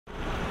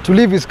To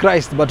live is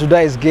Christ, but to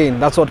die is gain.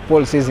 That's what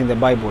Paul says in the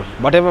Bible.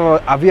 But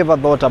have you ever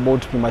thought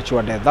about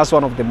premature death? That's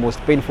one of the most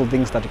painful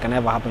things that can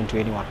ever happen to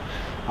anyone.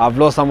 I've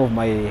lost some of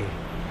my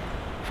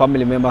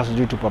family members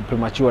due to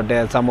premature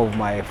death, some of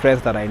my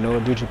friends that I know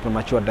due to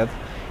premature death.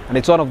 And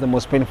it's one of the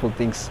most painful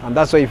things. And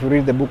that's why if you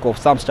read the book of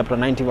Psalms chapter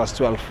 90 verse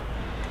 12,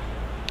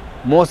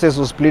 Moses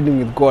was pleading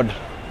with God,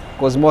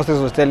 because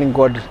Moses was telling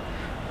God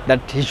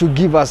that he should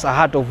give us a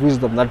heart of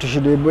wisdom, that we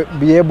should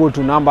be able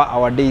to number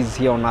our days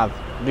here on earth.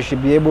 We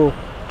should be able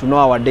to know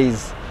our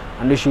days,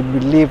 and we should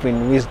live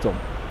in wisdom.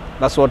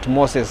 That's what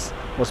Moses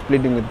was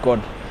pleading with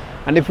God.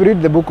 And if you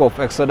read the book of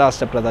Exodus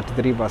chapter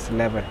 33 verse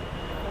 11,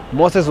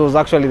 Moses was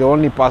actually the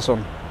only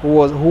person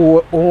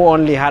who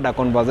only had a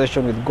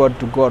conversation with God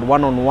to God,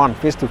 one-on-one,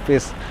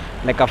 face-to-face,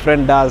 like a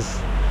friend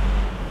does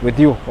with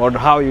you, or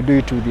how you do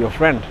it with your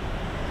friend.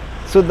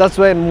 So that's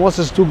when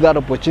Moses took that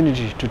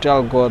opportunity to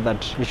tell God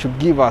that he should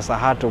give us a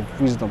heart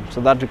of wisdom,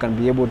 so that we can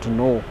be able to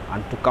know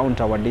and to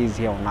count our days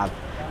here on earth,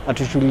 that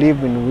we should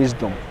live in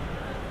wisdom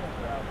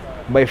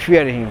by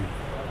fearing him.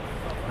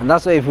 And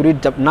that's why if you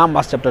read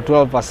Numbers chapter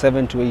 12 verse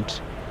 7 to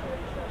 8,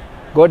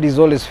 God is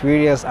always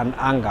furious and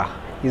anger.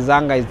 His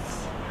anger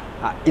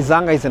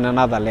is in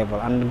another level,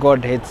 and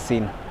God hates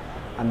sin.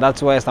 And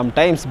that's why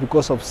sometimes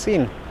because of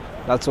sin,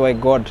 that's why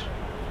God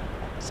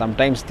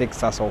sometimes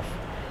takes us off.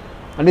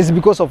 And it's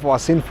because of our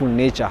sinful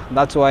nature.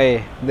 That's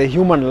why the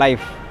human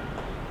life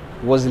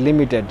was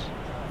limited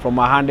from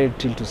 100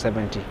 till to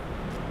 70.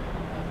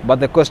 But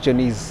the question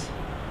is,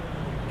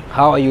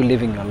 how are you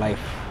living your life?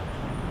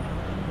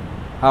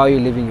 How are you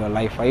living your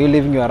life? Are you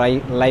living your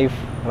life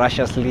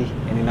righteously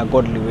and in a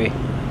godly way?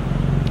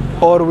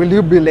 Or will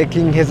you be like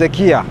King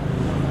Hezekiah,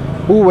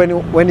 who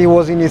when he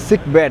was in his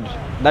sick bed,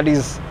 that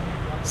is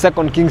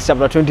 2 Kings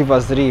chapter 20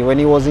 verse 3, when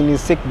he was in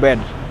his sick bed,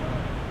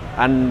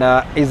 and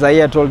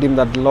Isaiah told him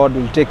that the Lord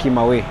will take him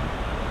away,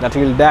 that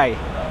he will die.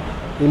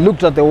 He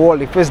looked at the wall,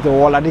 he faced the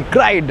wall, and he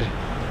cried.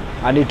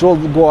 And he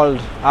told God,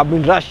 I've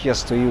been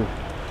righteous to you.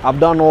 I've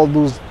done all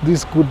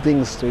these good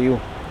things to you,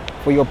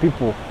 for your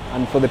people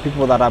and for the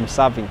people that I'm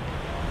serving.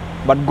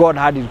 But God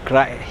had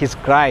his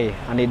cry,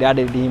 and he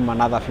added him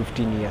another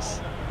 15 years.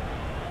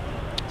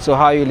 So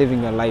how are you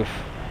living your life?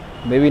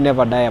 Maybe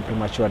never die a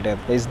premature death.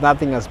 There is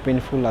nothing as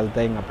painful as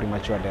dying a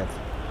premature death.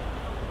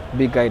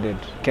 Be guided.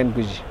 Ken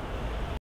Guji.